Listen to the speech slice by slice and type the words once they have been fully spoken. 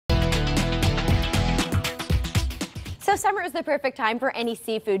So summer is the perfect time for any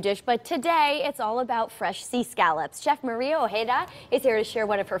seafood dish, but today it's all about fresh sea scallops. Chef Maria Odeja is here to share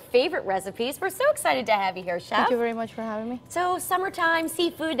one of her favorite recipes. We're so excited to have you here, Chef. Thank you very much for having me. So summertime,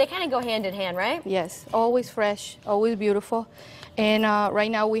 seafood, they kind of go hand in hand, right? Yes, always fresh, always beautiful. And right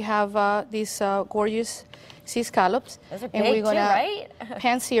now we have these gorgeous sea scallops. Those are and big we're gonna too, right?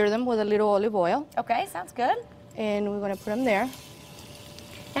 pan sear them with a little olive oil. Okay, sounds good. And we're gonna put them there.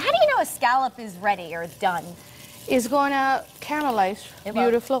 Now, how do you know a scallop is ready or done? It's gonna caramelize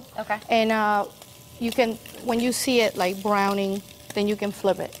beautiful. Okay. And you can, when you see it like browning, then you can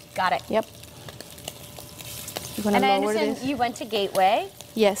flip it. Got it. Yep. You're gonna and I lower understand this. you went to Gateway.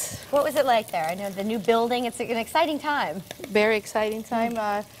 Yes. What was it like there? I know the new building, it's an exciting time. Very exciting time.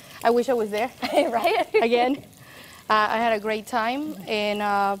 I wish I was there. Right? Again. I had a great time and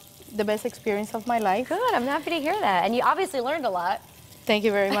the best experience of my life. Good, I'm happy to hear that. And you obviously learned a lot. Thank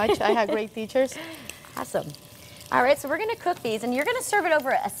you very much. I had great teachers. Awesome. All right, so we're gonna cook these and you're gonna serve it over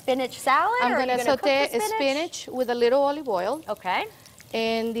a spinach salad? I'm gonna saute cook the spinach with a little olive oil. Okay.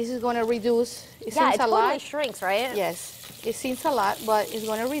 And this is gonna reduce, it yeah, seems it a lot. totally shrinks, right? Yes, it seems a lot, but it's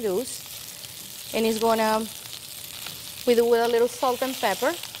gonna reduce. And it's gonna, with a little salt and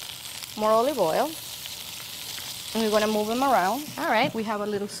pepper, more olive oil. And we're gonna move them around. All right. We have a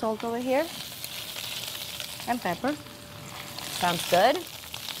little salt over here and pepper. Sounds good.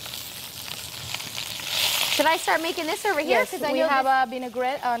 Should I start making this over here? Yes, we have a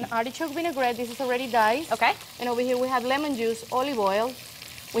vinaigrette, an artichoke vinaigrette. This is already diced. Okay. And over here we have lemon juice, olive oil.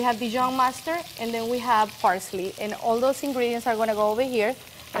 We have Dijon mustard, and then we have parsley. And all those ingredients are gonna go over here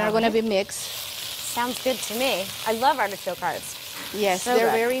and are gonna be mixed. Sounds good to me. I love artichoke hearts. Yes, so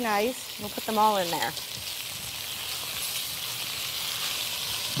they're good. very nice. We'll put them all in there.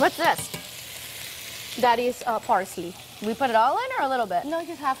 What's this? That is parsley. We put it all in or a little bit? No,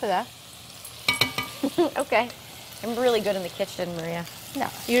 just half of that. Okay. I'm really good in the kitchen, Maria. No,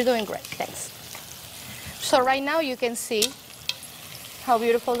 you're doing great. Thanks. So right now you can see how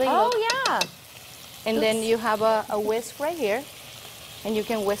beautiful they look. Oh, yeah. And then you have a whisk right here, and you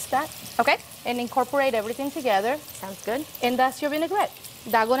can whisk that. Okay. And incorporate everything together. Sounds good. And that's your vinaigrette.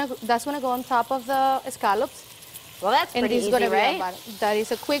 That's gonna go on top of the scallops. Well, that's pretty easy, right? That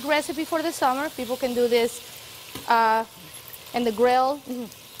is a quick recipe for the summer. People can do this in the grill,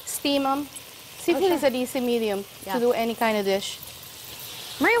 steam them. Seafood is an easy medium to do any kind of dish.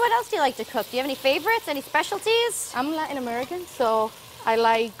 Maria, what else do you like to cook? Do you have any favorites, any specialties? I'm Latin American, so I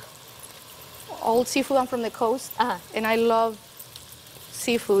like all seafood. I'm from the coast, and I love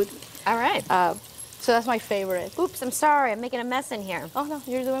seafood. All right. So that's my favorite. Oops, I'm sorry. I'm making a mess in here. Oh, no,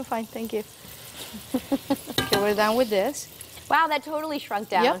 you're doing fine. Thank you. Okay, we're done with this. Wow, that totally shrunk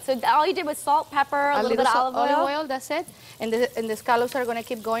down. Yep. So all you did was salt, pepper, a little bit of olive oil? That's it. And the scallops are going to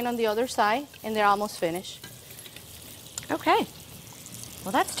keep going on the other side, and they're almost finished. Okay.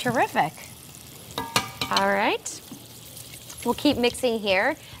 Well, that's terrific. All right. We'll keep mixing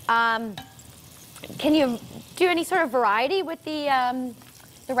here. Can you do any sort of variety with the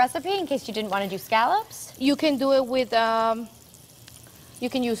recipe in case you didn't want to do scallops? You can do it with, you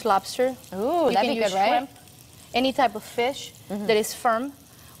can use lobster. Ooh, that'd be good, right? Shrimp. Any type of fish that is firm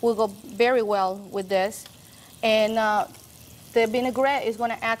will go very well with this. And the vinaigrette is going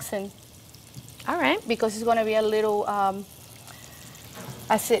to accent. All right. Because it's going to be a little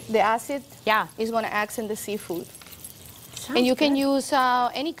acid. The acid is going to accent the seafood. And you can use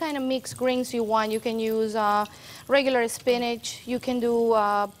any kind of mixed greens you want. You can use regular spinach. You can do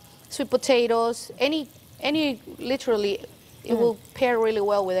sweet potatoes. Literally, it will pair really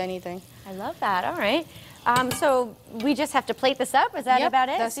well with anything. I love that. All right. So we just have to plate this up? Is that about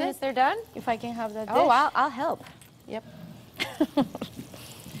it? As soon as they're done? If I can have that dish. Oh, I'll help. Yep.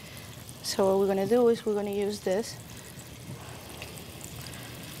 So what we're going to do is we're going to use this.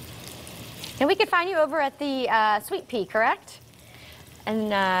 And we could find you over at the Sweet Pea, correct?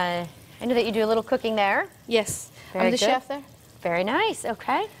 And I know that you do a little cooking there. Yes. Very I'm the good. chef there. Very nice.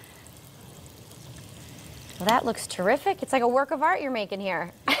 Okay. Well, that looks terrific. It's like a work of art you're making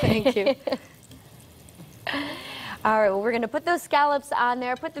here. Thank you. All right, well, we're going to put those scallops on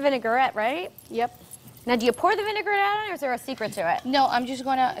there. Put the vinaigrette, right? Yep. Now, do you pour the vinaigrette on, or is there a secret to it? No, I'm just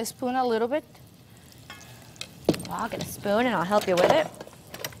going to spoon a little bit. Well, I'll get a spoon, and I'll help you with it.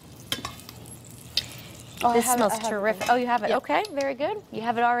 Oh, this smells terrific. Oh, you have it? Yep. Okay, very good. You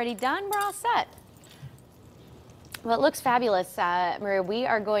have it already done. We're all set. Well, it looks fabulous, Maria. We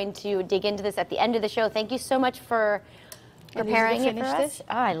are going to dig into this at the end of the show. Thank you so much for preparing it for us.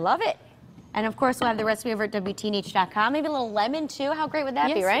 Oh, I love it. And of course, we'll have the recipe over at WTNH.com. Maybe a little lemon too. How great would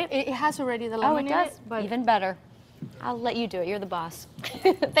that be, right? It has already the lemon in it. But even better. I'll let you do it. You're the boss.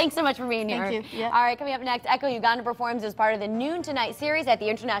 Thanks so much for being here. Thank you. Yeah. All right, coming up next, Echo Uganda performs as part of the Noon Tonight series at the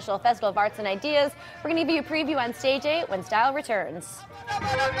International Festival of Arts and Ideas. We're going to give you a preview on Stage 8 when Style returns.